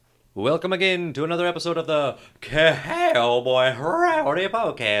Welcome again to another episode of the Cowboy Rowdy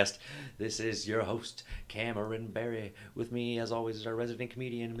Podcast. This is your host, Cameron Barry. With me, as always, is our resident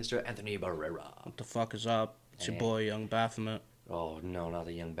comedian, Mr. Anthony Barrera. What the fuck is up? It's your boy, Young Baphomet. Oh, no, not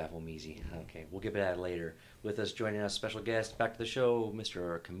the young Baphomeezy. Okay, we'll get to that later. With us joining us, special guest, back to the show,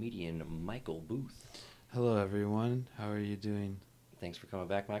 Mr. Comedian Michael Booth. Hello, everyone. How are you doing? Thanks for coming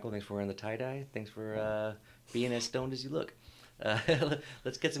back, Michael. Thanks for wearing the tie-dye. Thanks for being as stoned as you look.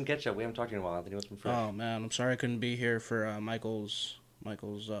 Let's get some catch-up. We haven't talked to you in a while, Anthony. What's been fresh? Oh, man. I'm sorry I couldn't be here for Michael's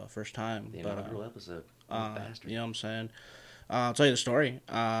first time. The but, inaugural episode. Bastard. You know what I'm saying? I'll tell you the story.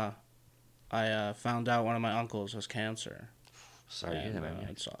 I found out one of my uncles has cancer. Sorry to hear that, man.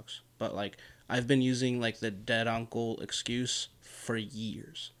 It sucks. But, like, I've been using, like, the dead uncle excuse for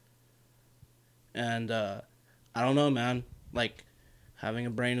years. And, I don't know, man. Like, having a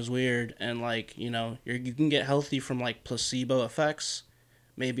brain is weird. And, like, you know, you can get healthy from, like, placebo effects.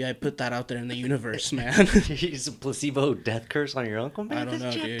 Maybe I put that out there in the universe, man. Use a placebo death curse on your uncle, man? I don't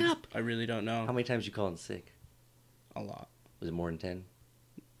know, That's dude. jacked up. I really don't know. How many times you call in sick? A lot. Was it more than 10?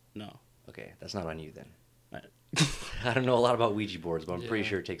 No. Okay, that's not on you then. Right. I don't know a lot about Ouija boards, but I'm pretty Yeah.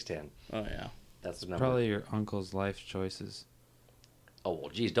 sure it takes 10. Oh, yeah. That's the number. Probably your uncle's life choices. Oh, well,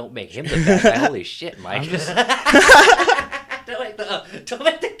 geez, don't make him the bad guy. Holy shit, Mike. Don't make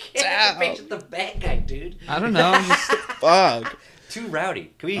the cancer patient the bad guy, dude. I don't know. I'm just, Fuck. Too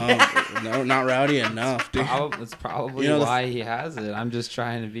rowdy. Can we... No, not rowdy enough, dude. that's probably You know, why he has it. I'm just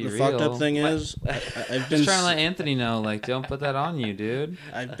trying to be The real. fucked up thing is, I've been Just trying to let Anthony know, like, don't put that on you, dude.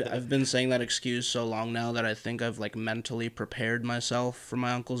 I've been saying that excuse so long now that I think I've like mentally prepared myself for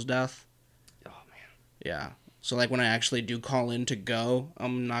my uncle's death. Oh, man. Yeah. So like when I actually do call in to go,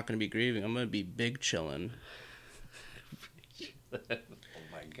 I'm not gonna be grieving. I'm gonna be big chilling. Oh,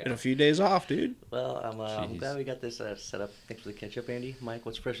 my God. Get a few days off, dude. Well, I'm Jeez. glad we got this set up. Thanks for the catch-up, Andy. Mike,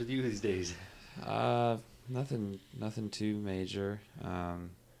 what's fresh with you these days? Nothing too major. I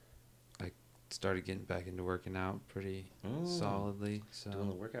started getting back into working out pretty solidly. So Doing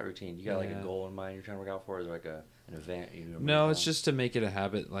the workout routine. You got like a Yeah. goal in mind you're trying to work out for? Or is it like an event? No, it's just to make it a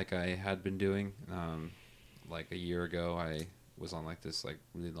habit like I had been doing. Like a year ago, I was on like this like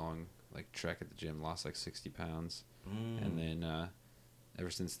really long like trek at the gym, lost like 60 pounds. And then ever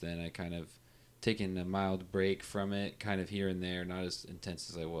since then, I kind of taken a mild break from it, kind of here and there, not as intense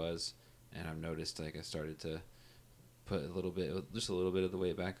as I was. And I've noticed like I started to put just a little bit of the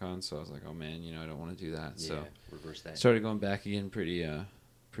weight back on. So I was like, oh man, I don't want to do that. Yeah, So reverse that. started going back again pretty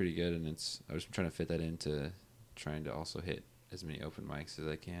good. And I was trying to fit that into trying to also hit as many open mics as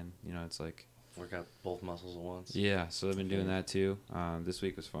I can. It's like, Work out both muscles at once. yeah, so I've been doing that too. This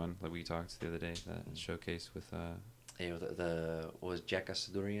week was fun. Like we talked the other day, that showcase with Hey, what was Jack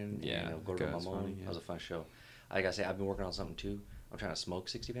Asadurian? Yeah, And, that Gordo guy was Mamon. funny, yeah. That was a fun show. I gotta say, I've been working on something too. I'm trying to smoke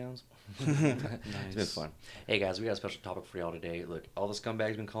 60 pounds. It's been fun. Hey guys, we got a special topic for y'all today. Look, all the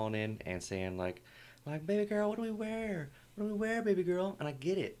scumbags been calling in and saying like, baby girl, what do we wear? What do we wear, baby girl? And I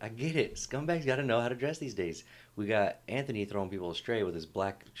get it. Scumbags got to know how to dress these days. We got Anthony throwing people astray with his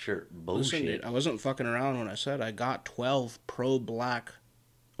black shirt bullshit. Listen, dude, I wasn't fucking around when I said I got 12 pro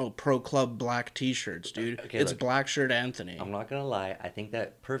club black t-shirts, dude. Okay, it's look, black shirt Anthony. I'm not gonna lie. I think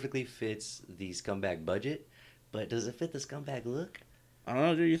that perfectly fits the scumbag budget, but does it fit the scumbag look? I don't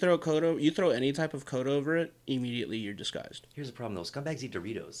know, dude. You throw any type of coat over it, immediately you're disguised. Here's the problem though. Scumbags eat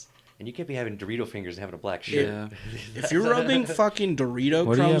Doritos. And you can't be having Dorito fingers and having a black shirt. Yeah. If you're rubbing fucking Dorito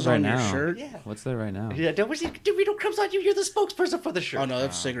What do you crumbs have right on your now? shirt, Yeah. What's there right now? Yeah, don't see Dorito crumbs on you. You're the spokesperson for the shirt. oh no,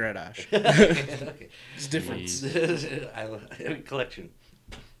 that's cigarette ash. Okay. It's different. Collection.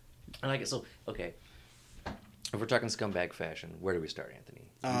 I like it. So, okay. If we're talking scumbag fashion, where do we start, Anthony?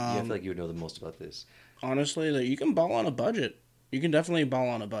 I feel like you would know the most about this. Honestly, you can ball on a budget. You can definitely ball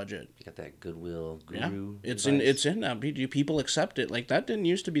on a budget. You got that Goodwill Yeah, guru. it's advice. in now. People accept it. Like that didn't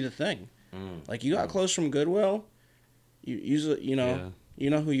used to be the thing. Like you got clothes from Goodwill. You use it. You know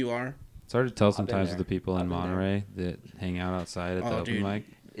who you are. It's hard to tell been sometimes there. with the people I've in been there. Monterey that hang out outside at the open dude. mic.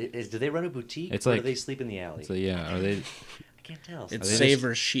 Do they run a boutique It's or like- do they sleep in the alley? So yeah, are they? I can't tell. It's they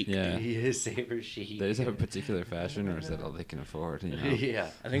savor chic. Yeah. Yeah, saver sheet. They just have a particular fashion, or is that all they can afford? Yeah.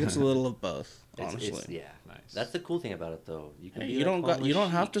 I think it's a little of both. It's- Honestly, yeah. Nice. That's the cool thing about it, though. You can Hey, be you like don't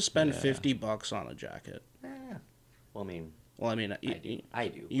homeless have chic. to spend Yeah. $50 on a jacket. Yeah. Well, I mean, Well, I mean, I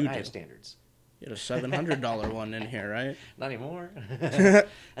do. you But I have do. standards. you had a $700 one in here, right? Not anymore.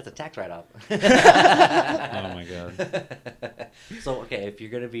 That's a tax write-off. Oh my god. So okay, if you're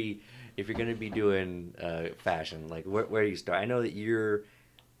gonna be doing fashion, like where do you start? I know that your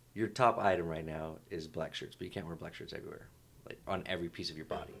top item right now is black shirts, but you can't wear black shirts everywhere, like on every piece of your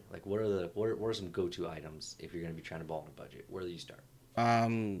body. Like what are some go-to items if you're gonna be trying to ball on a budget? Where do you start?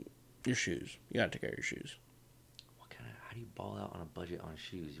 Your shoes. You gotta take care of your shoes. How do you ball out on a budget on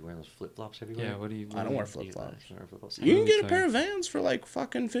shoes? You wearing those flip flops everywhere? Yeah, what do you? I don't wear flip flops. You You can get a pair of Vans for like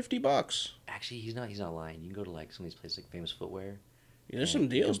fucking $50. Actually, he's not lying. You can go to like some of these places like Famous Footwear. Yeah, there's some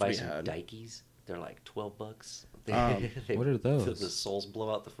deals to buy be some had. Dikes. They're like $12. What are those? The soles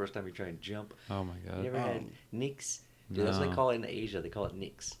blow out the first time you try and jump. Oh my god. You never had Nicks? Dude, that's what they call it in Asia. They call it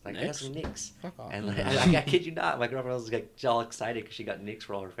Nicks. Like, I got some Nicks. Fuck off. And like, I kid you not, my girlfriend was like all excited because she got Nicks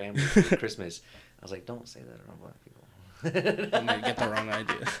for all her family for Christmas. I was like, don't say that around black people. I'm gonna get the wrong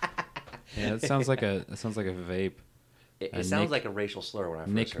idea. Yeah, it sounds like a vape. It sounds like a racial slur when I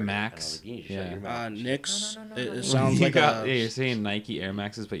first Nick heard Max. it. And I was like, you need to shut your mouth. Knicks. No. It sounds like yeah, you're saying Nike Air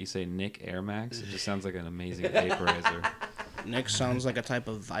Maxes, but you say Nick Air Max. It just sounds like an amazing vaporizer. Nick sounds like a type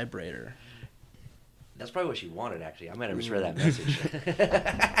of vibrator. That's probably what she wanted, actually. I might have misread that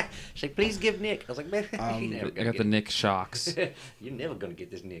message. She's like, please give Nick. I was like, man, I got the Nick Shocks. You're never going to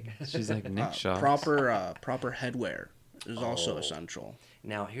get this Nick. She's like, Nick Shocks. Proper headwear is also essential.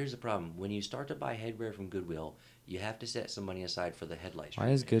 Now, here's the problem. When you start to buy headwear from Goodwill, you have to set some money aside for the headlight strap.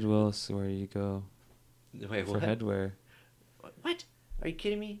 Why is Goodwill where you go Wait, for what? headwear? What? Are you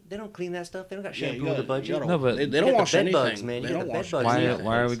kidding me? They don't clean that stuff. They don't got shampoo in the budget. No, but they You don't get the wash bed anything. bugs, man. You They get don't the bed wash bugs.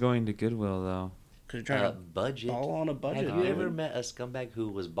 Why are we going to Goodwill though? Because you're trying to budget. ball on a budget. Have you dude. ever met a scumbag who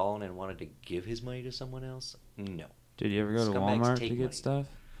was balling and wanted to give his money to someone else? No. Did you ever go to Scumbags Walmart take to get money. stuff?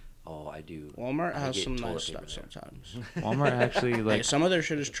 Oh, I do. Walmart I has get some toilet nice paper stuff there. sometimes. Walmart actually Like like some of their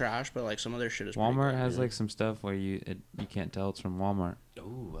shit is trash, but like some of their shit is pretty Walmart good. has like some stuff where you can't tell it's from Walmart.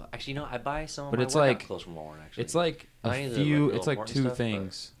 Ooh, actually, no. I buy some of But my it's workout like- clothes from Walmart. Actually, It's like Not a any of the, few. like, It's like Morton two stuff, but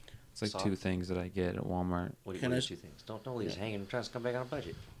things. It's like two soft. things that I get at Walmart. What do Can you I do? Two things. Don't leave us hanging. I'm trying to come back on a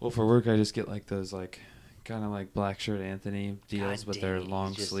budget. Well, for work, I just get like those like kind of like black shirt Anthony deals, God but dang they're it,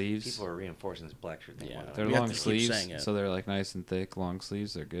 long just- sleeves. People are reinforcing this black shirt thing. Yeah. Why not? They're We have long to keep sleeves, saying it. so they're like nice and thick, long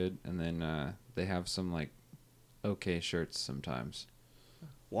sleeves. They're good, and then they have some like okay shirts sometimes.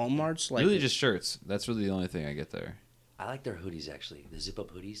 Walmart's like Really, just shirts. That's really the only thing I get there. I like their hoodies actually. The zip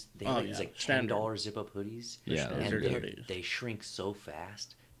up hoodies. They Oh, have these yeah. like Standard. $10 zip up hoodies. Yeah, Standard and those are good. hoodies. they shrink so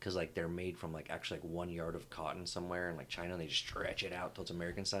fast because like they're made from like actually like 1 yard of cotton somewhere in like China, and they just stretch it out till it's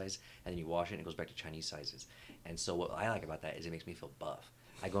American size, and then you wash it and it goes back to Chinese sizes. And so what I like about that is it makes me feel buff.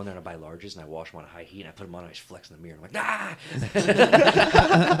 I go in there and I buy larges and I wash them on high heat and I put them on and I just flex in the mirror. I'm like, ah!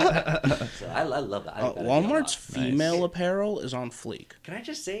 So I love that. I like that idea a lot. Walmart's female apparel is on fleek. Can I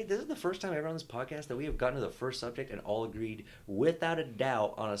just say, this is the first time ever on this podcast that we have gotten to the first subject and all agreed without a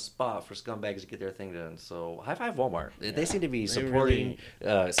doubt on a spot for scumbags to get their thing done. So high five Walmart. They seem to be supporting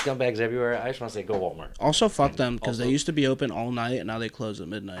scumbags everywhere. I just want to say go Walmart. Also, fuck them because they also- used to be open all night and now they close at I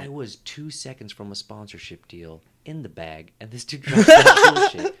midnight. was 2 seconds from a sponsorship deal in the bag, and this dude dropped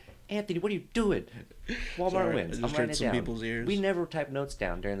that bullshit. Anthony, what are you doing? Walmart Sorry, I wins. just I'm hurt writing it some down. people's ears. We never type notes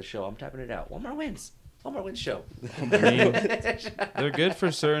down during the show. I'm typing it out. Walmart wins. Walmart wins show. I mean, they're good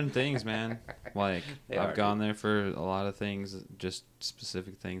for certain things, man. Like They I've are, gone there for a lot of things, just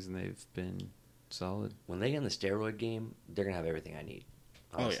specific things, and they've been solid. When they get in the steroid game, they're gonna have everything I need.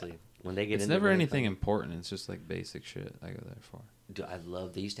 Oh, yeah. Honestly, when they get It's into never really anything fun- important. It's just like basic shit I go there for. Dude, I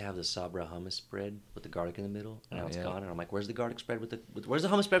love. They used to have the Sabra hummus spread with the garlic in the middle, and now Oh, it's yeah. gone. And I'm like, where's the garlic spread where's the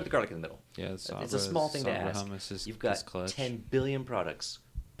hummus spread with the garlic in the middle? Yeah, It's a small thing to ask. Hummus is, You've got is clutch. 10 billion products.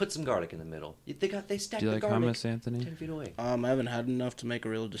 Put some garlic in the middle. They stacked Do you the like garlic hummus, Anthony? 10 feet away. I haven't had enough to make a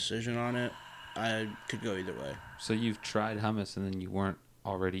real decision on it. I could go either way. So you've tried hummus, and then you weren't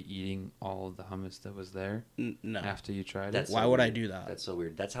already eating all of the hummus that was there No. after you tried That's it. Why so would I weird. do that? That's so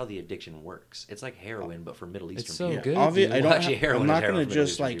weird. That's how the addiction works. It's like heroin, but for Middle Eastern It's so people. good. Obvi- dude. I Well, don't actually, heroin I'm is not heroin gonna for Middle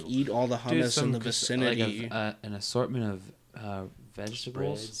just Eastern like people. eat all the Dude, hummus in the vicinity. Like an assortment of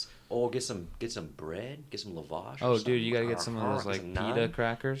vegetables. Spreads. Oh, get some bread. Get some lavash. or Oh, something. dude, you gotta get some of those Get like some pita naan.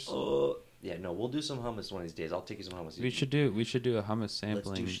 crackers. Yeah, no, we'll do some hummus one of these days. I'll take you some hummus. We should do a hummus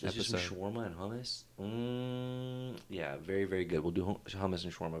sampling Let's do some episode. shawarma and hummus. Yeah, very, very good. We'll do hummus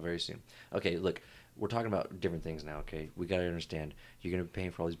and shawarma very soon. Okay, look, we're talking about different things now, okay? We got to understand. You're going to be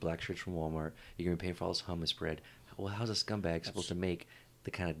paying for all these black shirts from Walmart. You're going to be paying for all this hummus bread. Well, how's a scumbag supposed to make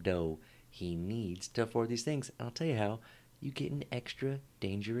the kind of dough he needs to afford these things? And I'll tell you how. You get an extra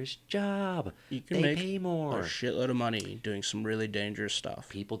dangerous job. You can They make pay more. a shitload of money doing some really dangerous stuff.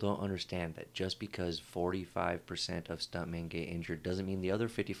 People don't understand that just because 45% of stuntmen get injured doesn't mean the other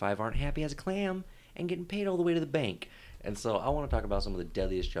 55 aren't happy as a clam and getting paid all the way to the bank. And so I want to talk about some of the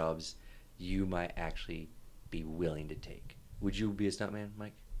deadliest jobs you might actually be willing to take. Would you be a stuntman,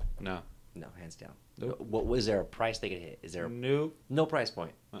 Mike? No. No, hands down. Nope. What was there a price they could hit? Is there Nope. no price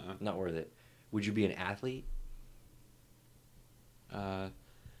point? Uh-uh. Not worth it. Would you be an athlete?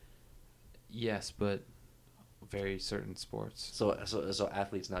 Yes, but very certain sports. So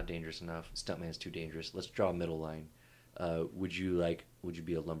athlete's not dangerous enough. Stuntman's too dangerous. Let's draw a middle line. Would you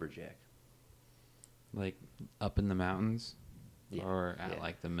be a lumberjack? Like up in the mountains, Yeah, or at yeah.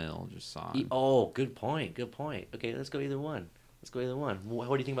 like the mill, just sawing. Oh, good point. Good point. Okay, let's go either one. What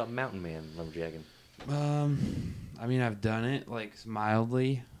do you think about mountain man lumberjacking? I mean, I've done it like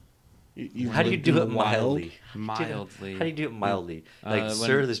mildly. How do you do it mildly? Mildly. How do you do it mildly? Like, when-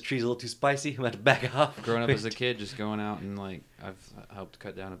 sir, this tree's a little too spicy. I'm about to back off. Growing up as a kid, just going out and like I've helped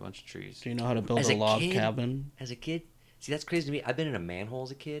cut down a bunch of trees. Do you know how to build As a a log kid? cabin? As a kid, see, that's crazy to me. I've been in a manhole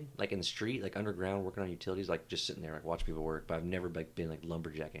as a kid, like in the street, like underground, working on utilities, like just sitting there, like watching people work. But I've never like been like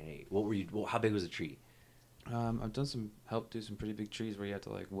lumberjacking. What were you? How big was the tree? I've done helped do some pretty big trees where you have to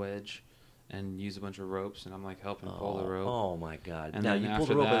like wedge and use a bunch of ropes, and I'm like helping pull the rope. Oh my god! And now then you pull the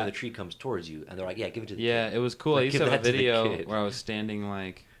after rope and that- the tree comes towards you, and they're like, "Yeah, give it to the Yeah, kid." it was cool. Like, I used give to have a that to the video kid. where I was standing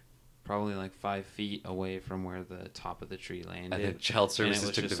like probably like 5 feet away from where the top of the tree landed. And then child services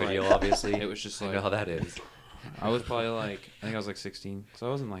was took the just video. like- Obviously, it was just I like know how that is. I was probably like I think I was like 16, so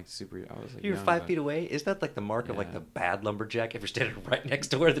I wasn't like super. I was like You're young, 5 but- feet away. Is that like the mark of like Yeah. the bad lumberjack? If you're standing right next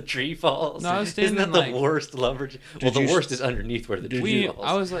to where the tree falls, No, I was Isn't that standing, the like- worst lumberjack? Well, Did the you- worst is underneath where the tree falls.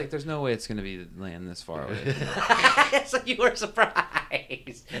 I was like, there's no way it's gonna be land this far away. So you were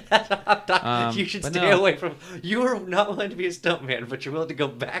surprised. That's what I'm talking. You should but stay no. away from. You were not willing to be a stuntman, but you're willing to go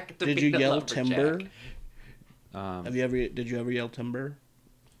back to Did being you a yell lumberjack. timber? Um, Did you ever yell timber?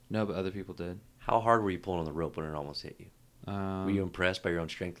 no, but other people did. How hard were you pulling on the rope when it almost hit you? Were you Um, impressed by your own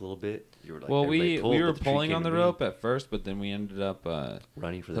strength a little bit? You were like, well, everybody we pulled, were but the tree pulling came on to the me. rope at first, but then we ended up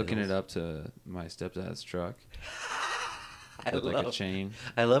running for the hooking hills. it up to my stepdad's truck I with like a love, chain,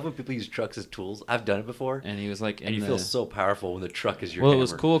 I love when people use trucks as tools. I've done it before, and he was like, and you feel so powerful when the truck is your. Well, it was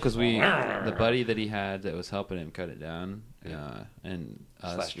hammer. cool because the buddy that he had that was helping him cut it down, and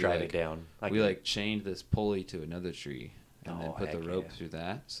us, / drive it down. we like chained this pulley to another tree and then Oh, put the heck rope yeah. through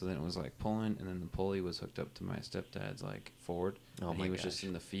that. So then it was like pulling, and then the pulley was hooked up to my stepdad's like Ford, Oh and my he was gosh. just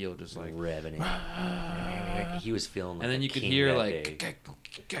in the field, just like. revving it. He was feeling like And then a you could king hear that like, day.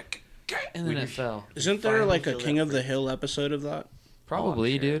 and then it fell. Isn't there finally like a feel King that of the Hill episode of that?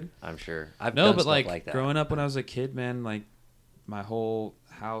 Probably, Oh, I'm sure. dude. I'm sure. I've No, done but stuff like that. growing up when I was a kid, man, like my whole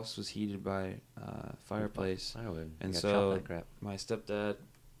house was heated by fireplace. Firewood. And You gotta chop so that crap. my stepdad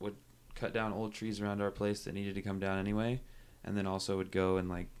would cut down old trees around our place that needed to come down anyway, and then also would go and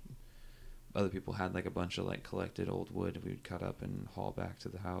like other people had like a bunch of like collected old wood we would cut up and haul back to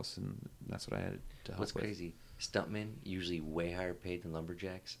the house, and that's what I had to help What's with. crazy? Stuntmen usually way higher paid than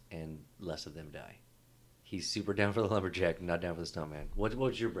lumberjacks, and less of them die. He's super down for the lumberjack, not down for the stuntman.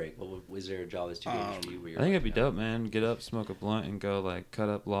 What's your break? Was there a job that's too dangerous for you? Where I you're think like, it'd be no? dope, man. Get up, smoke a blunt, and go like cut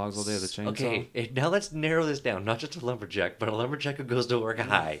up logs all day with a chainsaw. Okay, now let's narrow this down. Not just a lumberjack, but a lumberjack who goes to work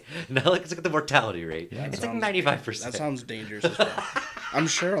high. Now let's look at the mortality rate. Yeah, it's that like sounds- 95%. That sounds dangerous as well. I'm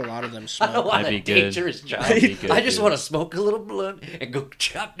sure a lot of them I don't smoke. want That'd a be good. dangerous job. That'd be good, I just dude. want to smoke a little blunt and go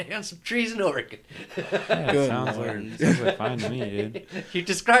chop down some trees in Oregon. Yeah, Good sounds Lord. like fine to me, dude. You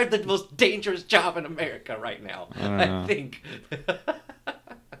described the most dangerous job in America right now. I don't I know. think.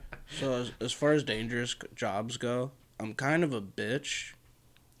 So as far as dangerous jobs go, I'm kind of a bitch.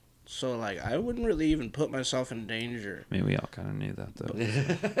 So like I wouldn't really even put myself in danger. I mean, we all kind of knew that though.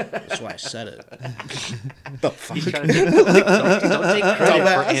 That's why I said it. The fuck? He's trying to don't take credit for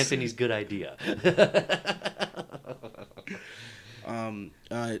Dumbass. Anthony's good idea.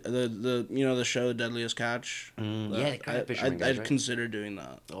 The show Deadliest Catch. Yeah, the kind of fisherman guys, I'd right? consider doing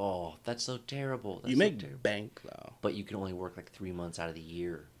that. Oh, that's so terrible. That's You so make terrible. bank though. But you can only work like 3 months out of the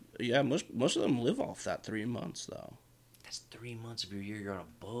year. Yeah, most of them live off that 3 months though. That's 3 months of your year you're on a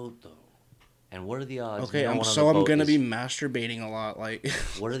boat, though. And what are the odds? Okay, no one on so the I'm boat gonna is- be masturbating a lot. Like,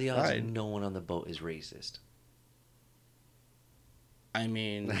 What are the odds Fine. no one on the boat is racist? I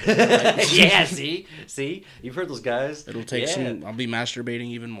mean, Yeah, see, you've heard those guys. it'll take Yeah. some. I'll be masturbating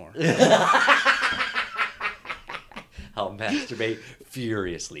even more. I'll masturbate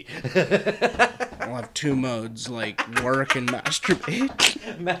furiously. I'll have two modes, like work and masturbate.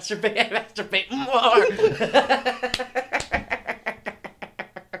 masturbate more.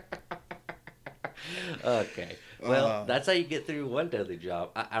 Okay. Well, that's how you get through one deadly job.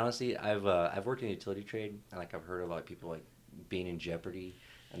 I honestly, I've worked in the utility trade, and like I've heard about people like being in jeopardy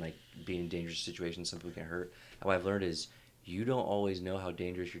and like being in dangerous situations. Some people get hurt. And what I've learned is you don't always know how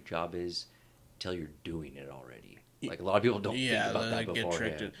dangerous your job is until you're doing it already. Like a lot of people don't think about that they get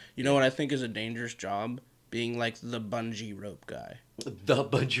beforehand. tricked. You know what I think is a dangerous job? Being like the bungee rope guy. The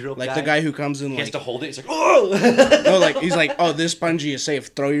bungee rope Like guy, the guy who comes in he has like to hold it. He's like, oh! no, like he's like, oh, this bungee is safe.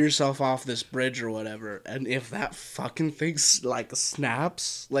 Throw yourself off this bridge or whatever. And if that fucking thing like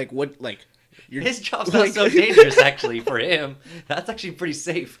snaps, like what, like His job's not so dangerous, actually, for him. That's actually pretty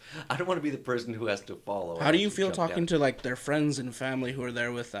safe. I don't want to be the person who has to follow. How do you feel talking to like their friends and family who are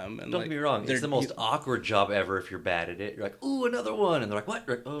there with them? And don't get me wrong, it's the most awkward job ever if you're bad at it. You're like, ooh, another one, and they're like, what?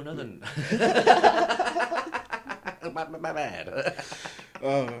 You're like, oh, nothing. my bad.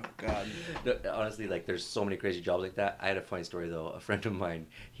 Oh God. No, honestly, like, there's so many crazy jobs like that. I had a funny story though. A friend of mine,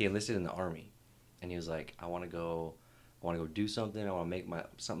 he enlisted in the army, and he was like, I want to go do something. I want to make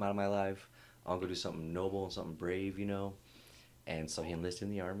something out of my life. I want to go do something noble and something brave, you know. And so he enlisted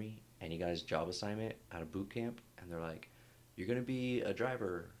in the army, and he got his job assignment out of boot camp, and they're like, you're gonna be a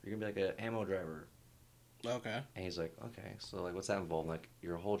driver. You're gonna be like an ammo driver. Okay. And he's like, okay. So like, what's that involve? I'm like,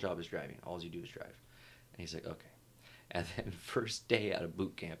 your whole job is driving. All you do is drive. And he's like, okay. And then first day out of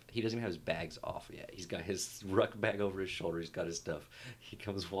boot camp, he doesn't even have his bags off yet. He's got his ruck bag over his shoulder. He's got his stuff. He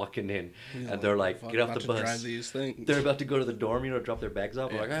comes walking in, and they're like, "Get off the bus." Drive these things. They're about to go to the dorm, you know, drop their bags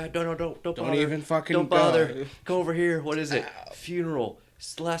off. Yeah. We're like, don't bother. Even fucking don't bother. go. Go over here. What is it? Funeral.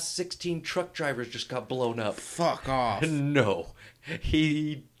 Last 16 truck drivers just got blown up. Fuck off. No,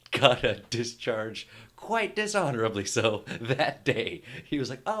 he got a discharge, quite dishonorably so, that day. He was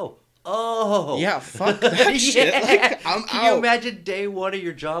like, oh. Yeah, fuck that shit. Yeah. Like, I'm Can you imagine day one of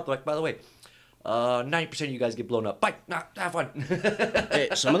your job? Like, by the way, 90% of you guys get blown up. Bye. Nah, have fun. Hey,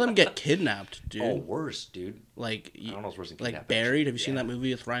 some of them get kidnapped, dude. Oh, worse, dude. Like, I don't know what's worse than kidnapping. Like Buried. Have you seen that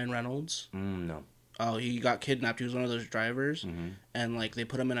movie with Ryan Reynolds? No. Oh, he got kidnapped. He was one of those drivers, and like they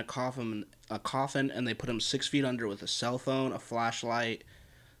put him in a coffin, and they put him 6 feet under with a cell phone, a flashlight,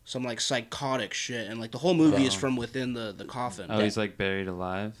 some like psychotic shit, and like the whole movie is from within the coffin. Oh, he's like buried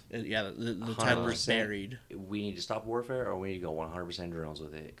alive. Yeah, the title is Buried. We need to stop warfare, or we need to go 100% drones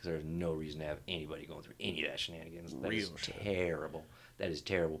with it, because there's no reason to have anybody going through any of that shenanigans. That is terrible. That is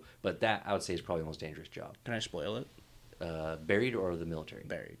terrible. But that, I would say, is probably the most dangerous job. Can I spoil it? Buried or the military?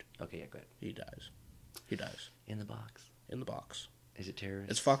 Buried. Okay, yeah, go ahead. He dies. In the box. In the box. Is it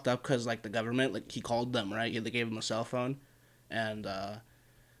terrorist? It's fucked up because like the government, like he called them, right? They gave him a cell phone, and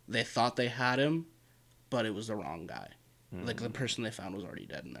they thought they had him, but it was the wrong guy. Like the person they found was already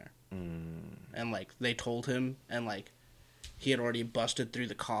dead in there. And like they told him, and like he had already busted through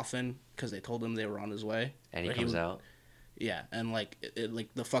the coffin because they told him they were on his way. And he comes out. Yeah, and like it like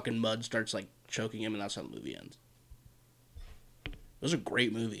the fucking mud starts like choking him, and that's how the movie ends. It was a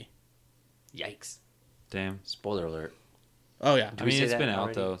great movie. Yikes. Damn. Spoiler alert. Oh yeah. I mean, it's been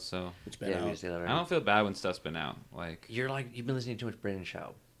out though, so it's been out. I don't feel bad when stuff's been out. Like you've been listening to too much Brendan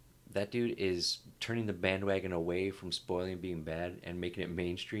Schaub. That dude is turning the bandwagon away from spoiling being bad and making it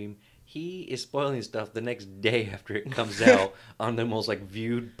mainstream. He is spoiling stuff the next day after it comes out on the most like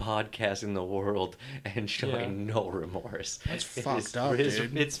viewed podcast in the world and showing no remorse. That's fucked up,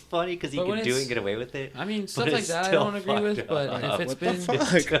 dude. It's funny because he can do it and get away with it. I mean, stuff like that I don't agree with, but if it's been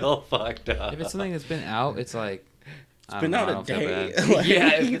it's still fucked up. If it's something that's been out, it's like it's been out a day. Like,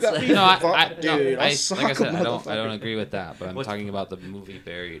 yeah, you got me. Dude, like I don't agree with that. But I'm talking about the movie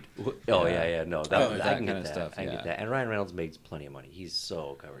Buried. Oh yeah, no, that I can kind get of stuff. I can get that. And Ryan Reynolds makes plenty of money. He's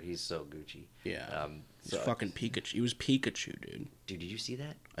so covered. He's so Gucci. Yeah. He's fucking Pikachu. He was Pikachu, dude. Dude, did you see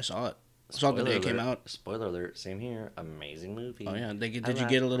that? I saw it. I saw it the day it came out. Spoiler alert. Same here. Amazing movie. Oh yeah. Did you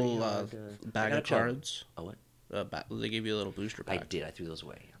get a little bag of cards? Oh what? They gave you a little booster pack. I did. I threw those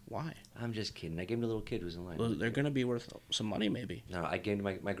away. Why? I'm just kidding. I gave him to a little kid who was in line. Well, they're gonna be worth some money, maybe. No, I gave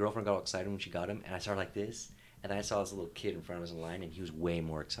him my girlfriend got all excited when she got him, and I saw her like this, and I saw this little kid in front of us in line, and he was way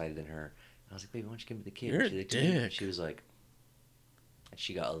more excited than her. I was like, "Baby, why don't you give me the kid?" You're a dick. She was like, and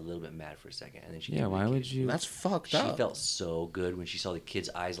she got a little bit mad for a second, and then she. Yeah, why would you? That's fucked up. She felt so good when she saw the kid's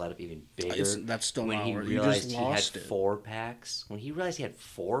eyes light up even bigger. That's still when not he worth it. realized he had 4-packs. When he realized he had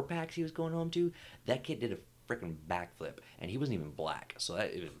 4-packs, he was going home to. That kid did a freaking backflip, and he wasn't even black, so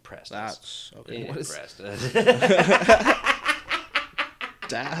that impressed us. That's okay. It impressed us.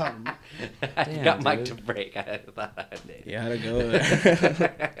 Damn. I got Mike to break. I thought I did. You had to go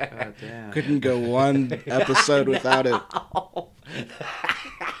there. God damn. Couldn't go one episode without it.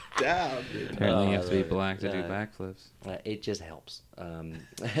 Damn, dude. Apparently, you have to be black to do backflips. It just helps. Because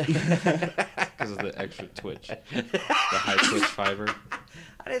of the extra twitch, the high twitch fiber.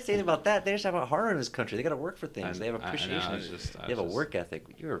 I didn't say anything about that. They just have a heart in this country. They got to work for things. They have appreciation. They have a work ethic.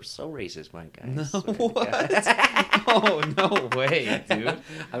 You're so racist, Mike. No, what? Oh, no way, dude.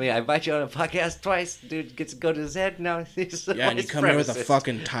 I mean, I invite you on a podcast twice. Dude gets to go to his head. Now he's and you come here with a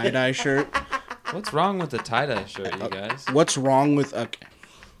fucking tie-dye shirt. What's wrong with the tie-dye shirt, you guys? What's wrong with...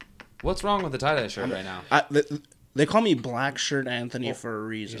 What's wrong with the tie-dye shirt right now? They call me Black Shirt Anthony for a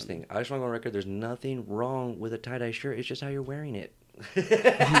reason. Here's the thing. I just want to go on record. There's nothing wrong with a tie-dye shirt. It's just how you're wearing it.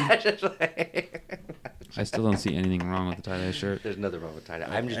 I still don't see anything wrong with the tie-dye shirt. There's nothing wrong with tie-dye.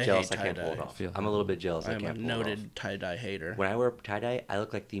 I'm just jealous I can't pull it tie-dye. off. I'm a little bit jealous I I'm a can't pull it off. noted tie-dye hater. When I wear tie-dye, I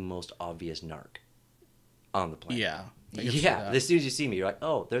look like the most obvious narc on the planet. Yeah. Yeah, as soon as you see me, you're like,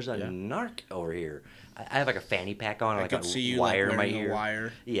 oh, there's a narc over here. I have like a fanny pack on, like a wire in my ear.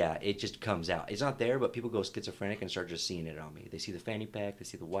 Wire. Yeah, it just comes out. It's not there, but people go schizophrenic and start just seeing it on me. They see the fanny pack, they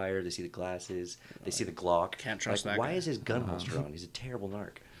see the wire, they see the glasses, they see the Glock. Can't trust that Why guy. is his gun holster on? He's a terrible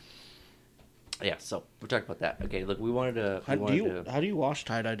narc. Yeah, so we're talking about that. Okay, look, we wanted to. How do you wash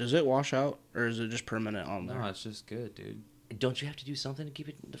tie-dye? Does it wash out, or is it just permanent on there? No, it's just good, dude. Don't you have to do something to keep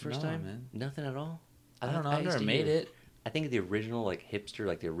it the first time? Man. Nothing at all? I don't know. I've never made it. I think the original, like, hipster,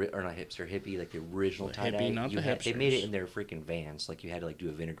 like, or not hipster, hippie, like, the original The tie-dye. hippie, not the They made it hipsters. in their freaking vans. Like, you had to, like, do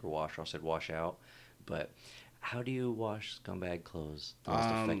a vinegar wash, or else it'd wash out. But how do you wash scumbag clothes the most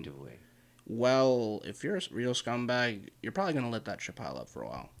effective way? Well, if you're a real scumbag, you're probably going to let that shit pile up for a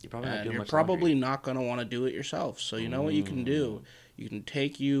while. You're probably not and doing you're much probably laundry. not going to want to do it yourself. So you know what you can do? You can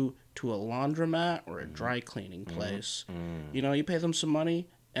take you to a laundromat or a dry cleaning place. You know, you pay them some money,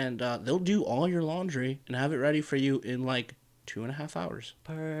 and they'll do all your laundry and have it ready for you in, like, 2.5 hours.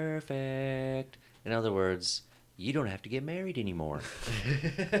 Perfect. In other words, you don't have to get married anymore.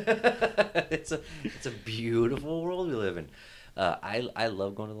 It's a beautiful world we live in. I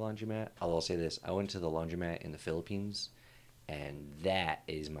love going to the laundromat. I'll say this. I went to the laundromat in the Philippines, and that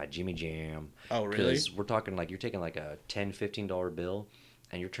is my Jimmy Jam. Oh, really? Because we're talking like you're taking like a $10, $15 bill,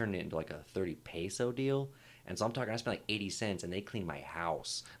 and you're turning it into like a 30 peso deal. And so I'm talking, I spent like 80 cents, and they cleaned my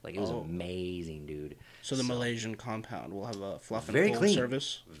house. Like, it was amazing, dude. So the Malaysian compound will have a fluff and Very fold clean.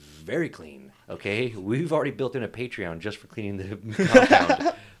 service? Very clean, okay? We've already built in a Patreon just for cleaning the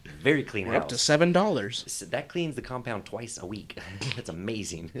compound. Very clean We're house. up to $7. So that cleans the compound twice a week. That's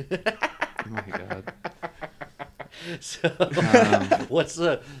amazing. Oh my god. So, what's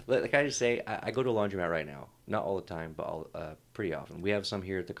the... Like I just say, I go to a laundromat right now. Not all the time, but pretty often. We have some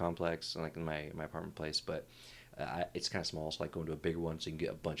here at the complex, like in my apartment place, but it's kind of small, so I go into a bigger one so you can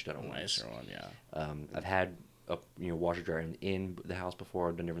get a bunch done at once. Nicer one, yeah. I've had a washer dryer in the house before.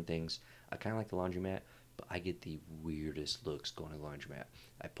 I've done different things. I kind of like the laundromat, but I get the weirdest looks going to the laundromat.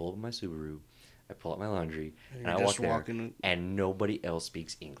 I pull up my Subaru, I pull out my laundry, and I walk there, and nobody else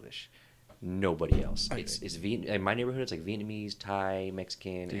speaks English. Nobody else. Okay. It's in my neighborhood. It's like Vietnamese, Thai,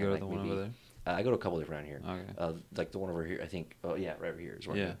 Mexican. Do you go to the one over there? I go to a couple different around here. Okay. Like the one over here, I think. Oh yeah, right over here is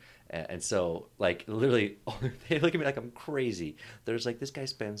one. Yeah. And so like literally, they look at me like I'm crazy. There's like, this guy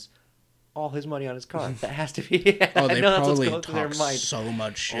spends all his money on his car. That has to be. Oh, they I know that's what's probably going through their talk mind. so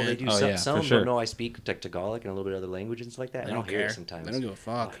much shit. Oh, they do. Yeah, Some for sure. don't know I speak Tagalog and a little bit of other languages and stuff like that. They And I'll don't hear care. it sometimes. They don't give a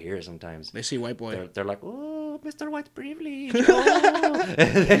fuck. I'll hear it sometimes. They see white boy. They're like, oh, Mr. White Privilege. Oh.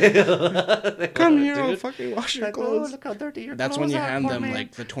 Come here, I'll fucking wash your Like, clothes. oh, look how dirty your That's when clothes you are, hand poor them man.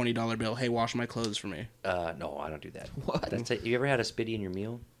 like the $20 bill. Hey, wash my clothes for me. No, I don't do that. What? You ever had a spitty in your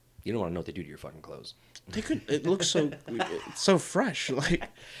meal? You don't want to know what they do to your fucking clothes. They could. It looks it's so fresh. Like,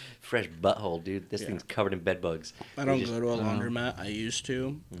 Fresh butthole, dude. This thing's covered in bed bugs. I don't go to a laundromat. I used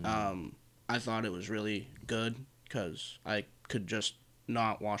to. I thought it was really good because I could just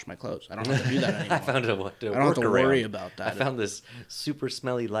not wash my clothes. I don't have to do that anymore. I found a I don't have to worry about that. I found this super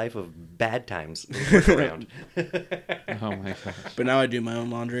smelly life of bad times workaround. Oh my gosh. But now I do my own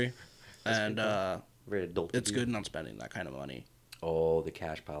laundry, and Very adult. it's good not spending that kind of money. Oh, the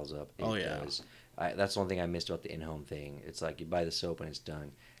cash piles up. It Yeah. does. That's one thing I missed about the in-home thing. It's like you buy the soap and it's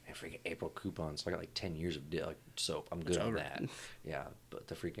done. And freaking April coupons. So I got like 10 years of soap. I'm good on that. Yeah, but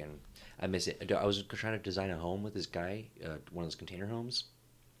the freaking... I miss it. I was trying to design a home with this guy, one of those container homes.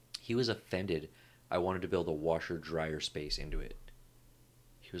 He was offended I wanted to build a washer-dryer space into it.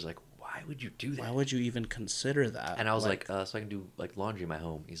 He was like, why would you do that? Why would you even consider that? And I was like, so I can do like laundry in my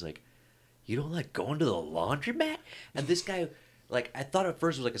home. He's like, you don't like going to the laundromat? And this guy... Like, I thought at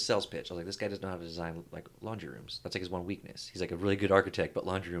first it was like a sales pitch. I was like, this guy doesn't know how to design, like, laundry rooms. That's, like, his one weakness. He's, like, a really good architect, but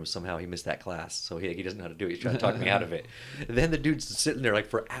laundry rooms, somehow he missed that class. So he doesn't know how to do it. He's trying to talk me out of it. And then the dude's sitting there, like,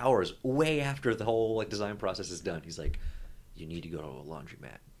 for hours, way after the whole, like, design process is done. He's like, you need to go to a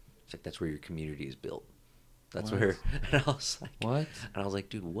laundromat. It's like, that's where your community is built. That's where... And I was like... What? And I was like,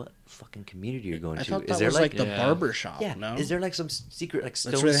 dude, what fucking community are you going to? I thought Is that there was like the yeah. barber shop, Yeah. no? Is there, like, some secret, like,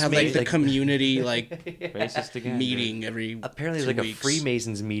 stone That's where they have, like, the community, like, Racist again. meeting every Apparently, 2 there's like weeks. a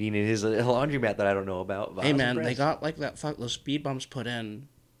Freemasons meeting in his laundromat that I don't know about. Hey, man, they got, like, those speed bumps put in,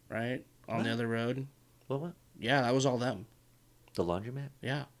 right? On the other road. What? Yeah, that was all them. The laundromat?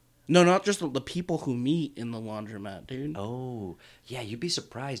 Yeah. No, not just the people who meet in the laundromat, dude. Oh, yeah, you'd be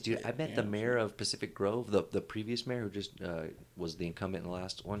surprised, dude. I met the mayor of Pacific Grove, the previous mayor who just was the incumbent in the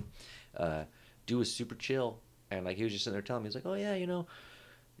last one. Dude was super chill, and like he was just sitting there telling me, he's like, oh yeah,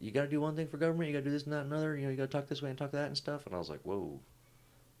 you got to do one thing for government, you got to do this and that and another, you know, you got to talk this way and talk that and stuff. And I was like, whoa,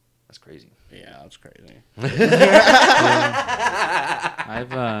 that's crazy. Yeah, that's crazy. I've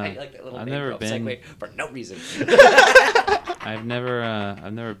never been for no reason. I've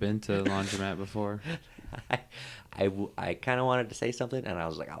never been to a laundromat before. I kind of wanted to say something, and I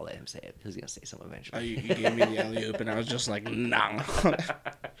was like, I'll let him say it. He's gonna say something eventually. You gave me the alley-oop, and I was just like, nah.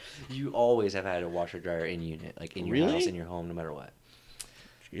 You always have had a washer dryer in unit, like in your house, in your home, no matter what.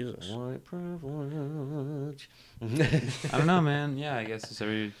 Jesus. White privilege. I don't know, man. Yeah, I guess it's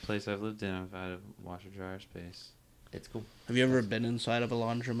every place I've lived in, I've had a washer dryer space. It's cool. Have you ever been inside of a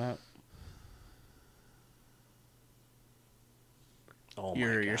laundromat? Oh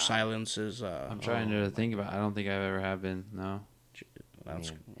your silence is. I'm trying to think about. I don't think I've ever have been. No.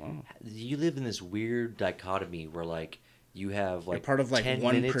 That's. Wow. You live in this weird dichotomy where like you have like You're part of like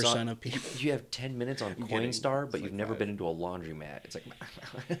 1% of people. You have 10 minutes on Coinstar, but you've never been into a laundromat. It's like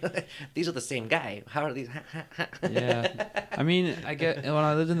these are the same guy. How are these? Yeah, I mean, I get when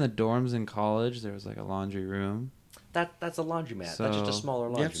I lived in the dorms in college, there was like a laundry room. That's a laundromat. So, that's just a smaller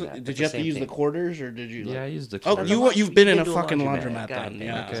laundromat. Did you have to use the quarters, or did you? Yeah, I used the Oh, quarters. you've been in a fucking laundromat then.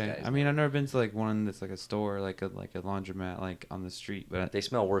 Yeah. Okay. I mean, I've never been to like one that's like a store, like a laundromat, like on the street. But they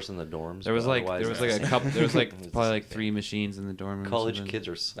smell worse in the dorms. There was like a couple. There was like probably like 3 machines in the dorm room. College kids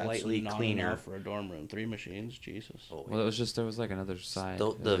are slightly cleaner for a dorm room. 3 machines, Jesus. Oh, well, it was just there was like another side.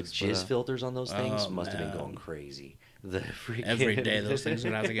 The jizz filters on those things must have been going crazy. Every day those things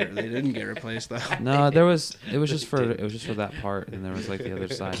would have to get. They didn't get replaced though. No, it was just for that part, and there was like the other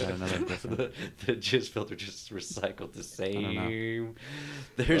side had another different. The jizz filter just recycled the same.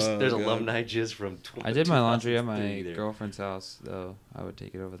 There's alumni jizz from. I did my laundry at my girlfriend's house though. I would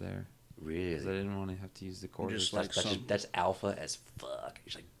take it over there. Really? Because I didn't want to have to use the quarters. That's alpha as fuck.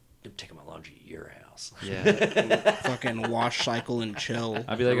 He's like, I'm taking my laundry at your house. Yeah. Fucking wash, cycle, and chill.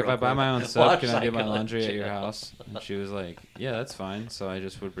 I'd be like, if I buy my own stuff, can I do my laundry at your house? And she was like, yeah, that's fine. So I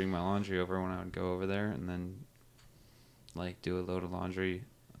just would bring my laundry over when I would go over there and then, like, do a load of laundry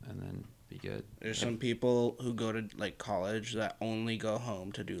and then be good. There's some people who go to, like, college that only go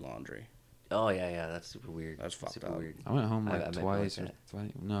home to do laundry. Oh, yeah. That's super weird. That's fucked up. Weird. I went home, like, twice or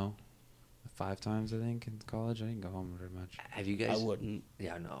no. 5 times, I think, in college. I didn't go home very much. Have you guys? I wouldn't.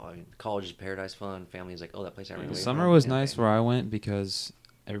 Yeah, no. I mean, college is paradise fun. Family is like, oh, that place I really. Summer was nice where I went because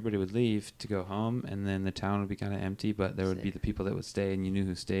everybody would leave to go home, and then the town would be kind of empty, but there would be the people that would stay, and you knew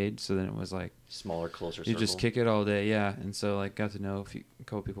who stayed. So then it was like smaller, closer. You just kick it all day, yeah. And so like got to know a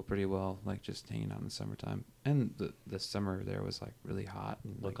couple people pretty well, like just hanging out in the summertime. And the summer there was like really hot.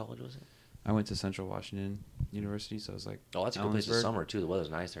 And, what college was it? I went to Central Washington University, so it was like that's a good place in summer too. The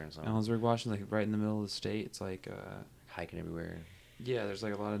weather's nice there in summer. Ellensburg, Washington, like right in the middle of the state. It's like hiking everywhere. Yeah, there's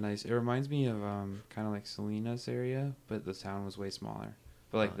like a lot of nice. It reminds me of kind of like Salinas area, but the town was way smaller.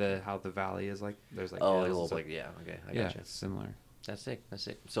 But like how the valley is like there's like hills okay, I gotcha. It's similar. That's sick.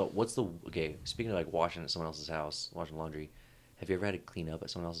 So speaking of like washing at someone else's house, washing laundry, have you ever had to clean up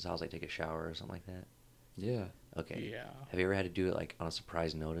at someone else's house, like take a shower or something like that? Yeah. Okay. Yeah. Have you ever had to do it like on a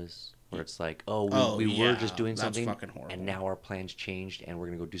surprise notice? Where it's like, we were just doing something, and now our plans changed, and we're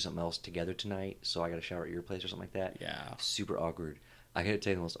going to go do something else together tonight, so I got to shower at your place or something like that. Yeah. Super awkward. I got to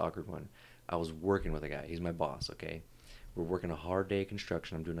tell you the most awkward one. I was working with a guy. He's my boss, okay? We're working a hard day of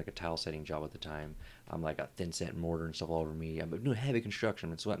construction. I'm doing like a tile setting job at the time. I'm like got thin set mortar and stuff all over me. I'm doing heavy construction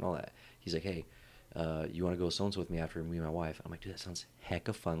and sweat and all that. He's like, hey, you want to go so-and-so with me after me and my wife? I'm like, dude, that sounds heck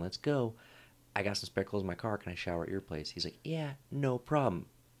of fun. Let's go. I got some spare clothes in my car. Can I shower at your place? He's like, yeah, no problem.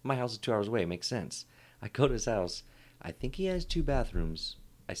 My house is 2 hours away. It makes sense. I go to his house. I think he has 2 bathrooms.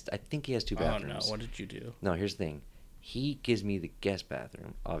 I think he has 2 bathrooms. Oh, no. What did you do? No, here's the thing. He gives me the guest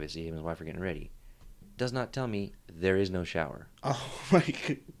bathroom. Obviously, him and his wife are getting ready. Does not tell me there is no shower. Oh, my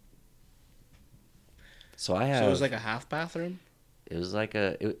God. So it was like a half bathroom? It was like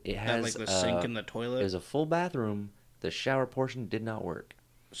it has like the sink and the toilet? It was a full bathroom. The shower portion did not work.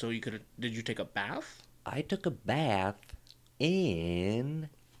 So did you take a bath? I took a bath in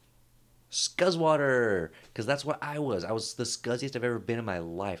Scuzzwater, because that's what I was. I was the scuzziest I've ever been in my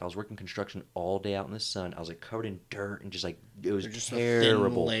life. I was working construction all day out in the sun. I was like covered in dirt and just like it was just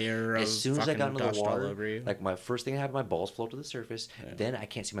terrible. A thin layer as soon as I got into the water, you. like my first thing I had, my balls float to the surface. Yeah. Then I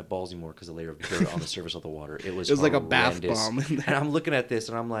can't see my balls anymore because the layer of dirt on the surface of the water. It was like a bath bomb. And I'm looking at this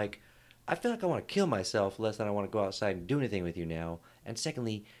and I'm like, I feel like I want to kill myself less than I want to go outside and do anything with you now. And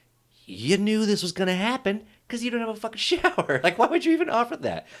secondly, you knew this was going to happen because you don't have a fucking shower. Like, why would you even offer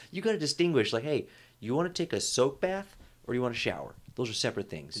that? You got to distinguish, like, hey, you want to take a soak bath or you want to shower? Those are separate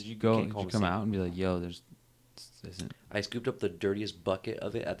things. Did you come out and be like, yo, this isn't... I scooped up the dirtiest bucket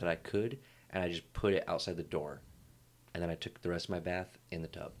of it that I could, and I just put it outside the door and then I took the rest of my bath in the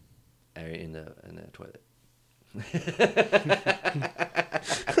tub, in the toilet.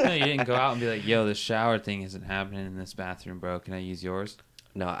 No, you didn't go out and be like, "Yo, the shower thing isn't happening in this bathroom, bro. Can I use yours?"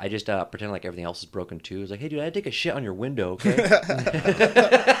 No, I just pretend like everything else is broken too. I was like, "Hey, dude, I had to take a shit on your window, okay?"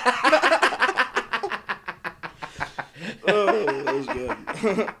 Oh, that was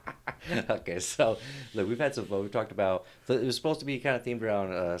good. Okay, so look, we've had some fun. We've talked about. So it was supposed to be kind of themed around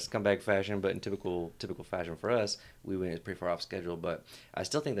scumbag fashion, but in typical fashion for us, we went pretty far off schedule. But I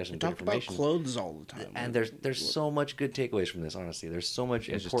still think there's some We good talk about information. clothes all the time. And there's so much good takeaways from this. Honestly, there's so much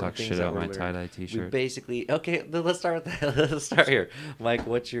You guys just important talk things shit that about we're my learning. tie-dye We T-shirt. basically let's start with that. Let's start here, Mike.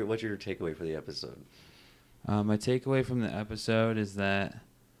 What's your takeaway for the episode? My takeaway from the episode is that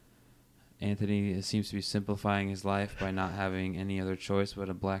Anthony seems to be simplifying his life by not having any other choice but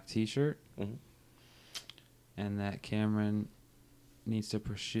a black T-shirt, Mm-hmm. and that Cameron needs to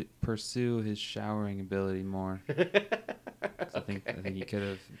pursue his showering ability more. I think he could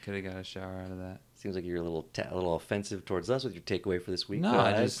have got a shower out of that. Seems like you're a little offensive towards us with your takeaway for this week. No,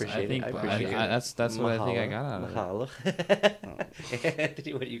 but I appreciate it. That's what I think I got out of it.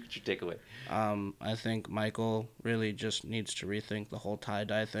 Anthony, what's your takeaway? I think Michael really just needs to rethink the whole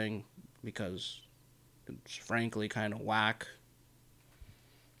tie-dye thing because it's frankly kind of whack.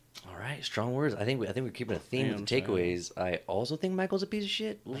 All right, strong words. I think we're keeping a theme Yeah, with the I'm takeaways. I also think Michael's a piece of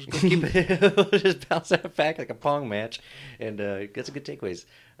shit. We'll just keep it. We'll just bounce that back like a pong match, and get some good takeaways.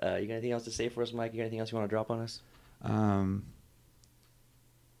 You got anything else to say for us, Mike? You got anything else you want to drop on us?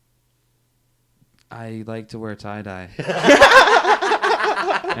 I like to wear tie-dye.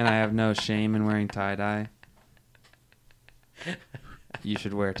 And I have no shame in wearing tie-dye. You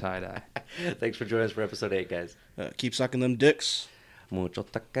should wear tie-dye. Thanks for joining us for episode 8, guys. Keep sucking them dicks. Mucho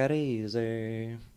tacarese.